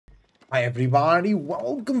Hi everybody,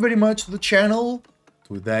 welcome very much to the channel.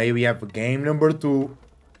 Today we have game number 2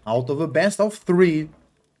 out of a best of 3,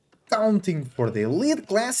 counting for the Elite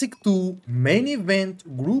Classic 2 main event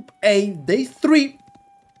Group A Day 3.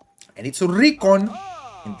 And it's a Recon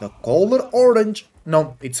in the color orange.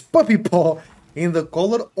 No, it's Puppypaw in the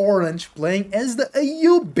color orange playing as the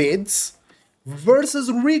AU Bids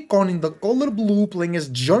versus Recon in the color blue playing as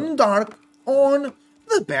John Dark on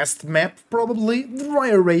the best map, probably Dry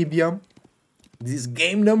Arabia. This is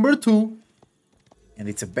game number 2 and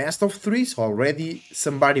it's a best of 3, so already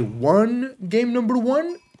somebody won game number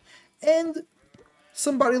 1 and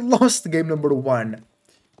somebody lost game number 1,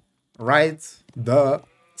 right?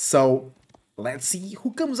 So let's see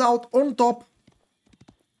who comes out on top.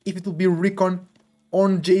 If it will be Recon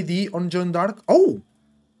on JD, on John Dark. Oh!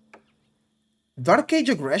 Dark Age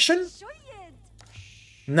aggression?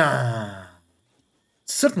 Nah,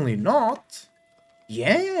 certainly not.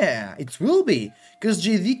 Yeah, it will be, because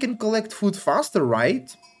JD can collect food faster,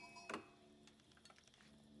 right?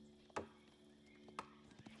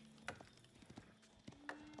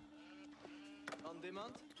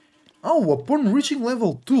 Oh, upon reaching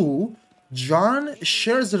level 2, John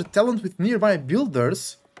shares their talent with nearby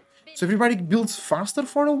builders, so everybody builds faster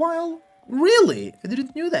for a while? Really? I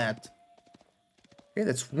didn't know that. Okay,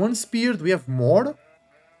 that's one spear. Do we have more?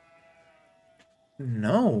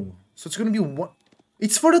 No. So it's gonna be one.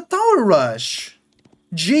 It's for the tower rush.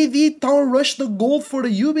 JD tower rush the gold for the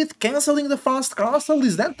Ubit, cancelling the fast castle.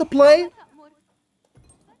 Is that the play?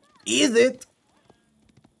 Is it?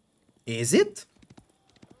 Is it?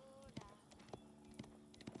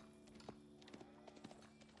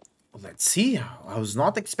 Let's see. I was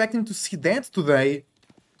not expecting to see that today,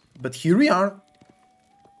 but here we are.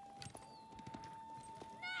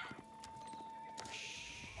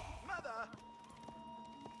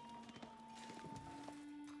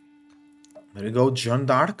 There you go, John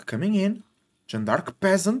Dark coming in. John Dark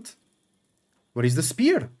peasant. Where is the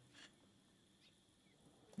spear?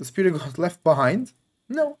 The spear got left behind?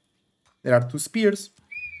 No. There are 2 spears.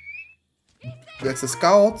 That's a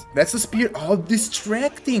scout. That's a spear. Oh,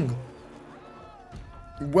 distracting.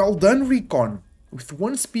 Well done, Recon. With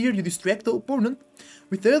one spear, you distract the opponent.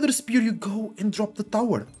 With the other spear, you go and drop the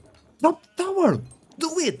tower. Drop the tower.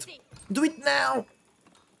 Do it. Do it now.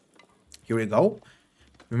 Here we go.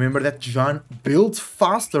 Remember that John builds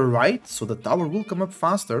faster, right? So the tower will come up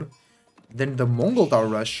faster than the Mongol tower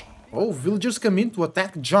rush. Oh, villagers come in to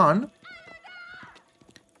attack John.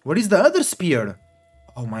 Where is the other spear?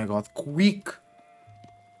 Oh my god, quick.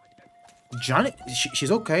 John,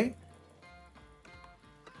 she's okay.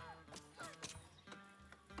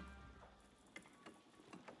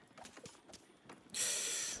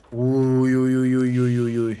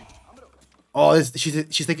 Ooh. Oh,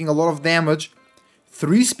 she's taking a lot of damage.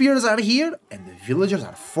 3 spears are here, and the villagers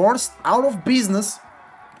are forced out of business.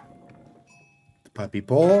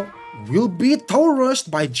 Puppypaw will be tower rushed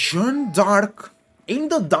by John Dark in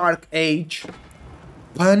the Dark Age.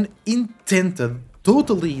 Pun intended.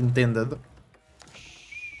 Totally intended.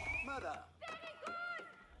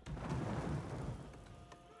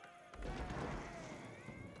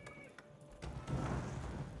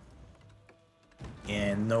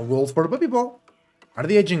 And no gold for the Puppypaw. Are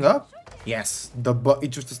they edging up? Yes,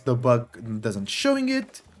 it's just the bug doesn't showing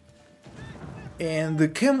it. And the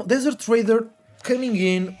desert trader coming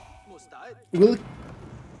in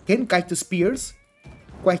can kite the spears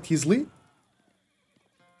quite easily.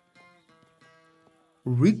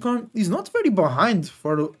 Recon is not very behind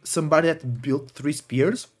for somebody that built 3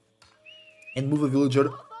 spears and move a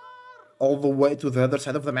villager all the way to the other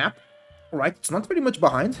side of the map. Alright, it's not very much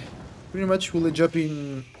behind. Pretty much village up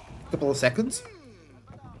in a couple of seconds.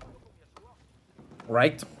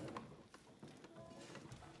 Right.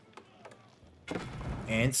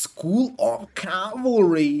 And School of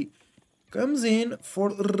Cavalry comes in for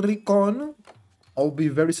Recon. I'll be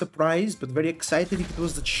very surprised, but very excited if it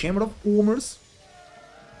was the Chamber of Commerce.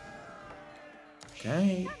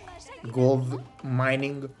 Okay. Gold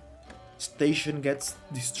mining station gets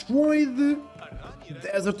destroyed.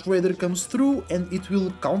 Desert Trader comes through and it will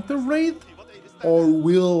counter raid, or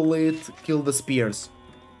will it kill the spears?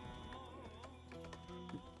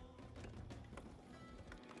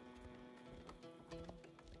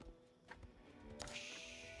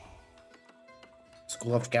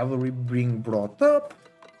 School of Cavalry being brought up.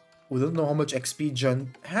 We don't know how much XP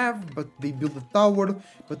John have, but they built a tower.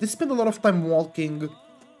 But they spent a lot of time walking,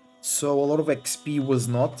 so a lot of XP was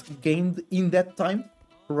not gained in that time,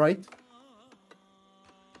 right?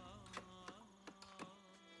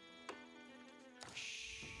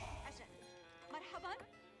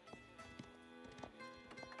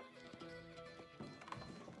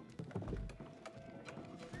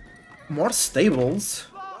 more stables.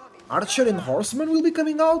 Archer and Horseman will be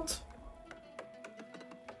coming out.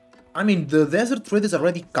 I mean, the Desert Traders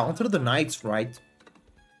already countered the Knights, right?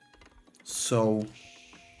 So,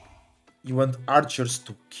 you want Archers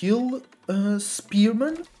to kill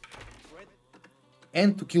Spearmen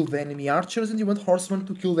and to kill the enemy Archers, and you want Horsemen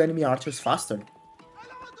to kill the enemy Archers faster.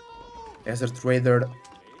 Desert Trader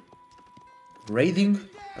raiding,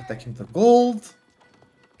 attacking the gold.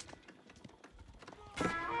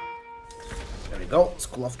 There we go,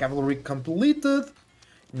 School of Cavalry completed.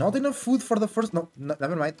 Not enough food for the first... No,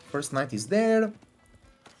 never mind. First knight is there.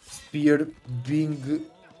 Spear being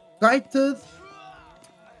kited.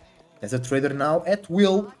 There's a trader now at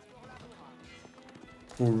will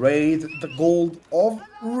to raid the gold of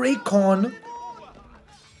Recon.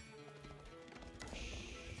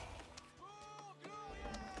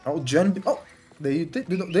 Oh, John... Oh,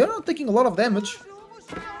 they're not taking a lot of damage.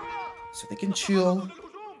 So they can chill.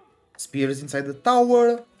 Spear is inside the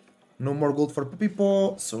tower. No more gold for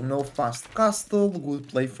Puppypaw, so no fast castle. Good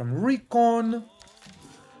play from Recon.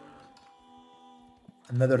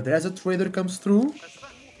 Another Desert Trader comes through,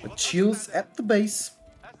 but chills at the base.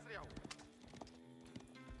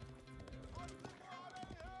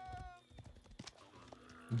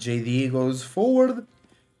 JD goes forward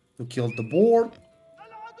to kill the boar.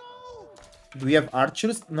 Do we have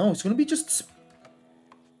archers? No, it's gonna be just...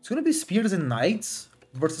 It's gonna be spears and knights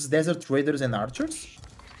versus Desert Traders and archers.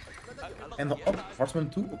 And oh, Horseman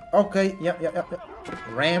too. Okay, yeah.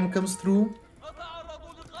 Ram comes through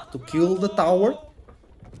to kill the tower.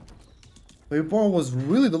 Puppypaw was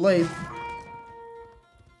really delayed.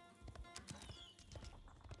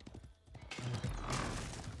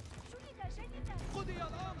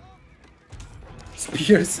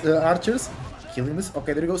 Spears, archers, killing this.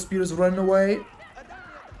 Okay, there you go. Spears run away.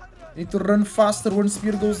 Need to run faster when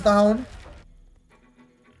spear goes down.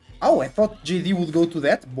 Oh, I thought JD would go to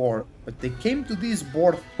that board, but they came to this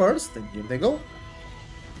board first, and here they go.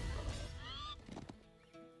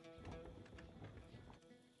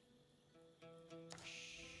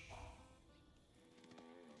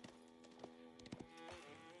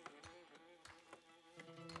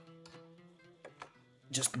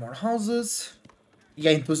 Just more houses.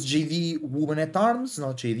 Yeah, it was JD Woman at Arms,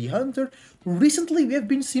 not JD Hunter. Recently, we have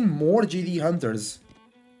been seeing more JD Hunters,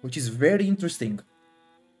 which is very interesting.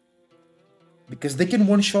 Because they can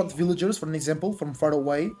one-shot villagers, for an example, from far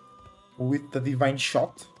away with the Divine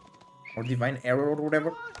Shot or Divine Arrow or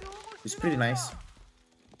whatever. It's pretty nice.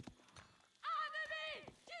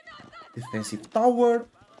 Defensive tower.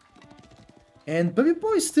 And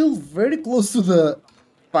Puppypaw is still very close to the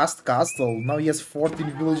fast castle. Now he has 14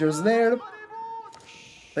 villagers there. In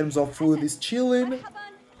terms of food, he's chilling.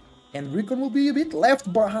 And Recon will be a bit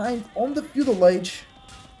left behind on the feudal age.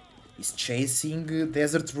 He's chasing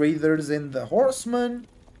Desert Raiders and the Horsemen,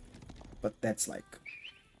 but that's like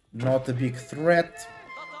not a big threat.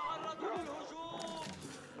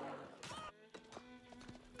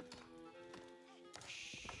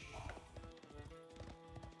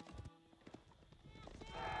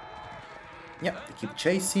 Yeah, they keep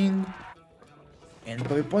chasing. And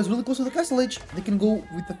Puppypaw is really close to the castle age. They can go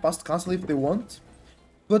with the fast castle if they want.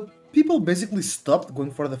 But people basically stopped going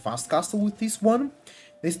for the fast castle with this one.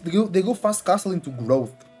 They go fast castle into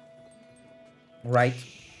growth, right?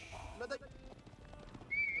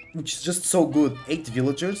 Which is just so good. 8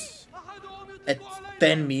 villagers at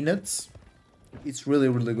 10 minutes. It's really,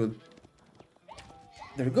 really good.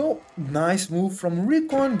 There we go. Nice move from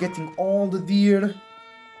Recon, getting all the deer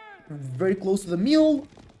very close to the mill.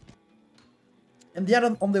 And they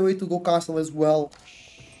are on their way to go castle as well.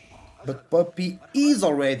 But Puppy is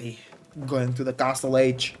already going to the castle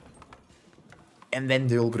age. And then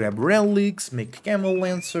they'll grab relics, make camel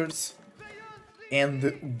lancers, and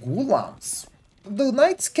ghulams. The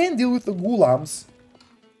knights can deal with the ghulams,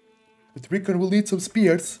 but Recon will need some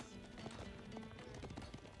spears.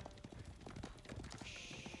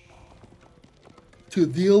 To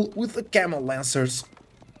deal with the camel lancers.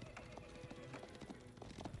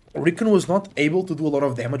 Recon was not able to do a lot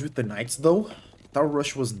of damage with the knights though. Tower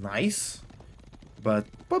rush was nice, but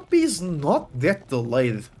Puppy is not that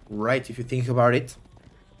delayed, right, if you think about it.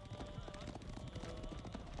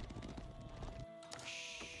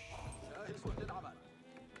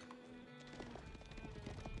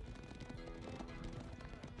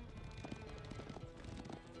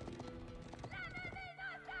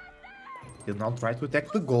 He'll now try to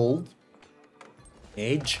attack the gold.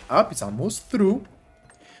 Edge up, it's almost through.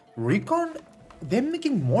 Recon, they're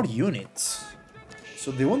making more units. So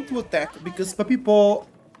they want to attack because Puppypaw,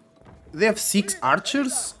 they have 6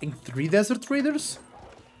 archers and 3 desert raiders.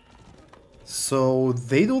 So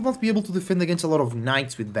they will not be able to defend against a lot of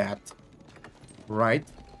knights with that. Right?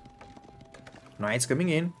 Knights coming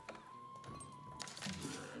in.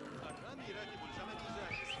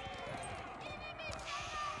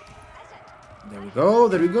 There we go,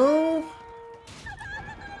 there we go.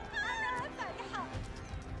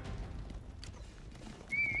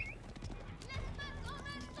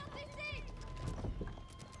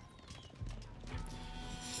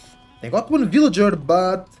 They got one villager,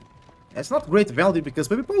 but it's not great value because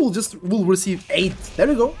people will receive 8. There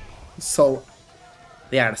we go. So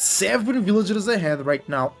they are 7 villagers ahead right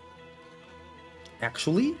now.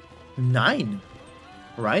 Actually, 9,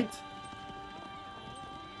 right?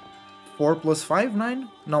 4 plus 5, 9.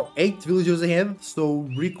 Now 8 villagers ahead. So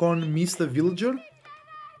Recon missed a villager,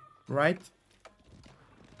 right?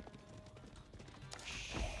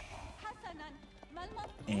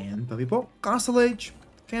 And Puppypaw, Castle Age,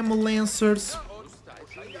 Camel Lancers.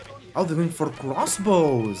 Oh, they're going for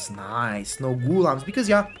crossbows. Nice. No ghulams. Because,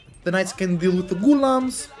 yeah, the knights can deal with the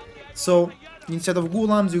ghulams. So, instead of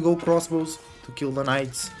ghulams, you go crossbows to kill the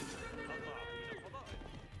knights.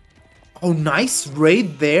 Oh, nice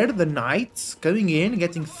raid there. The knights coming in,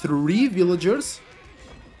 getting 3 villagers.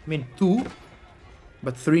 I mean, 2.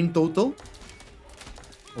 But 3 in total.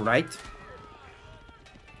 Right.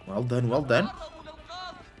 Well done, well done.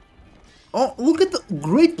 Oh, look at the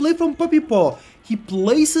great play from Puppypaw. He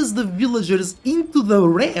places the villagers into the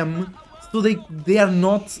ram so they are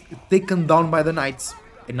not taken down by the knights.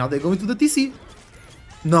 And now they're going to the TC.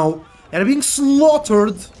 No, they're being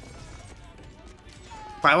slaughtered.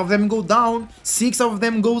 5 of them go down, 6 of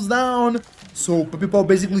them goes down. So Puppypaw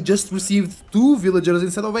basically just received 2 villagers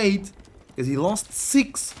instead of 8. Because he lost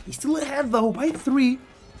 6. He's still ahead though by 3.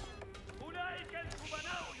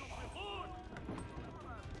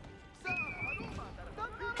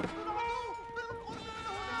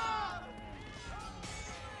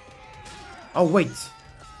 Oh wait,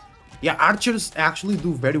 yeah, archers actually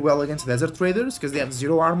do very well against desert traders because they have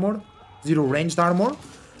 0 armor, 0 ranged armor.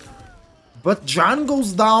 But John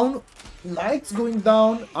goes down, knights going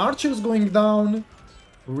down, archers going down,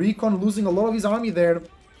 Recon losing a lot of his army there.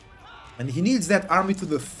 And he needs that army to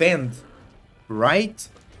defend, right?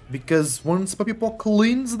 Because once Puppypaw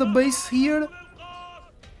cleans the base here...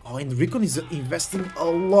 Oh, and Recon is investing a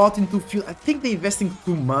lot into feudal. I think they're investing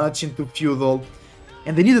too much into feudal.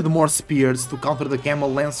 And they needed more spears to counter the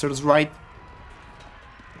camel lancers, right?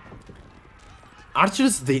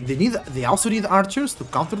 Archers, they also need archers to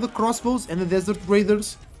counter the crossbows and the desert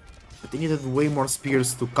raiders. But they needed way more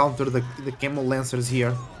spears to counter the camel lancers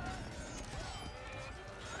here.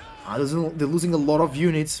 They're losing a lot of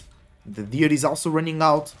units. The deer is also running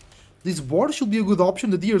out. This board should be a good option.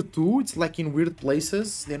 The deer too, it's like in weird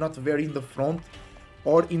places. They're not very in the front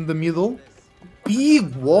or in the middle.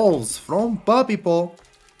 Big walls from Puppypaw.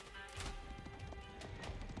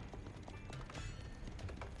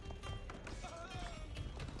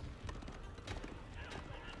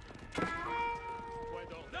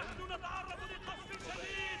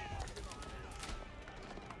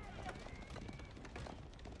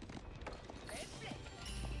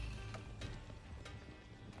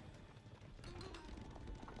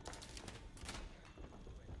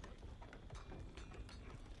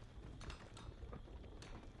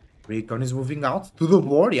 Recon is moving out to the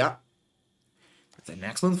board, yeah. It's an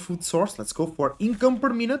excellent food source. Let's go for income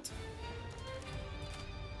per minute.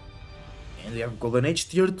 And we have Golden Age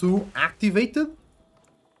Tier 2 activated.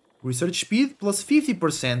 Research speed plus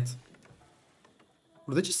 50%.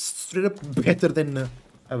 Well, they're just straight up better than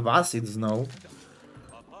Abbasids now.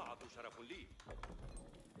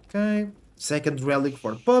 Okay. Second relic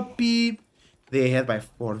for Puppy. They ahead by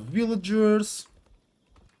 4 villagers.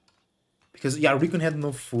 Because, yeah, Recon had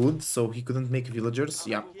no food, so he couldn't make villagers,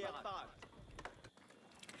 yeah.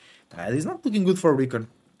 It's not looking good for Recon.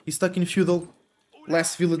 He's stuck in feudal.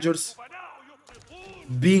 Less villagers.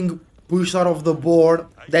 Being pushed out of the board.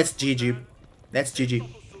 That's GG. That's GG.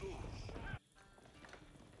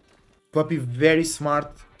 Puppy very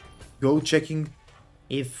smart. Go checking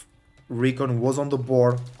if Recon was on the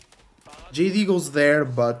board. JD goes there,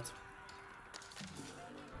 but...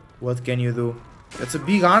 what can you do? That's a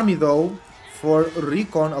big army though. For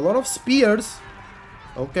Recon, a lot of spears.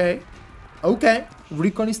 Okay. Okay.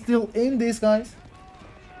 Recon is still in this, guys.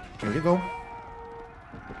 Here you go.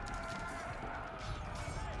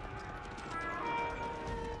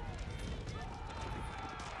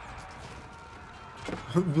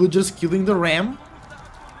 We're just killing the ram.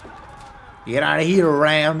 Get out of here,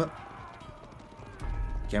 ram.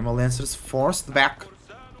 Camel Lancers forced back.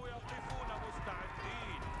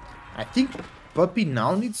 I think Puppy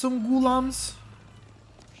now needs some ghulams.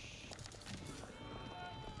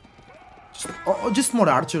 Just more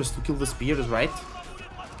archers to kill the spears, right?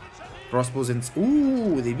 Crossbows and...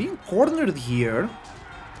 Ooh, they're being cornered here.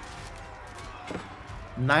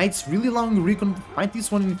 Knights really allowing Recon to fight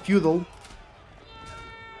this one in feudal.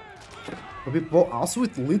 Puppypaw also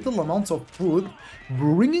with little amounts of food,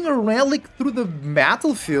 bringing a relic through the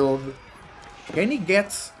battlefield. Can he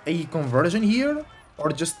get a conversion here?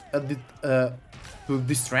 Or just to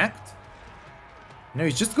distract? No,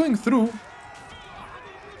 he's just going through.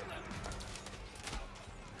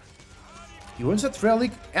 He wants that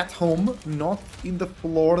relic at home, not in the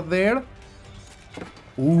floor there.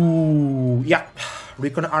 Ooh, yeah.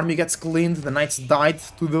 Recon army gets cleaned, the knights died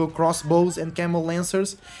to the crossbows and camel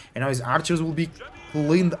lancers, and now his archers will be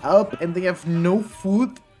cleaned up and they have no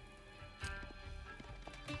food.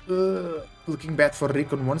 Looking bad for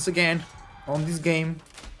Recon once again on this game.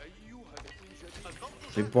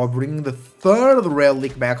 Before bringing the third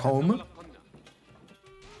relic back home.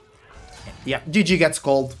 Yeah, GG gets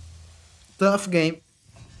called. Tough game.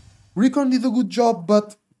 Recon did a good job,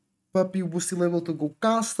 but Puppy was still able to go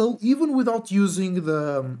castle, even without using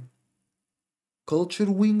the culture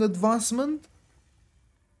wing advancement.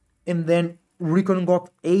 And then Recon got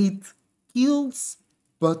 8 kills,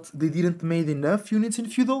 but they didn't make enough units in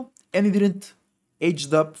feudal, and they didn't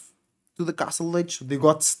aged up to the castle age. They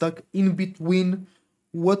got stuck in between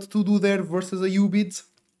what to do there versus a U-bid.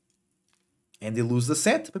 And they lose the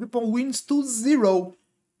set. Puppypaw wins 2-0.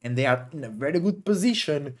 And they are in a very good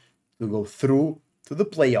position to go through to the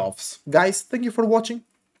playoffs. Guys, thank you for watching.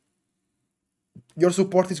 Your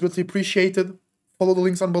support is greatly appreciated. Follow the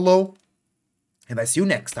links down below. And I see you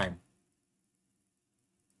next time.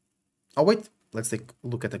 Oh wait, let's take a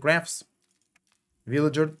look at the graphs.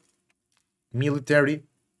 Villager. Military.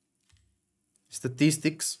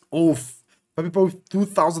 Statistics. Oof. Puppypaw with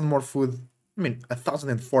 2,000 more food. I mean,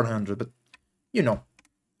 1,400, but you know.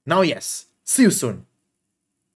 Now yes. See you soon.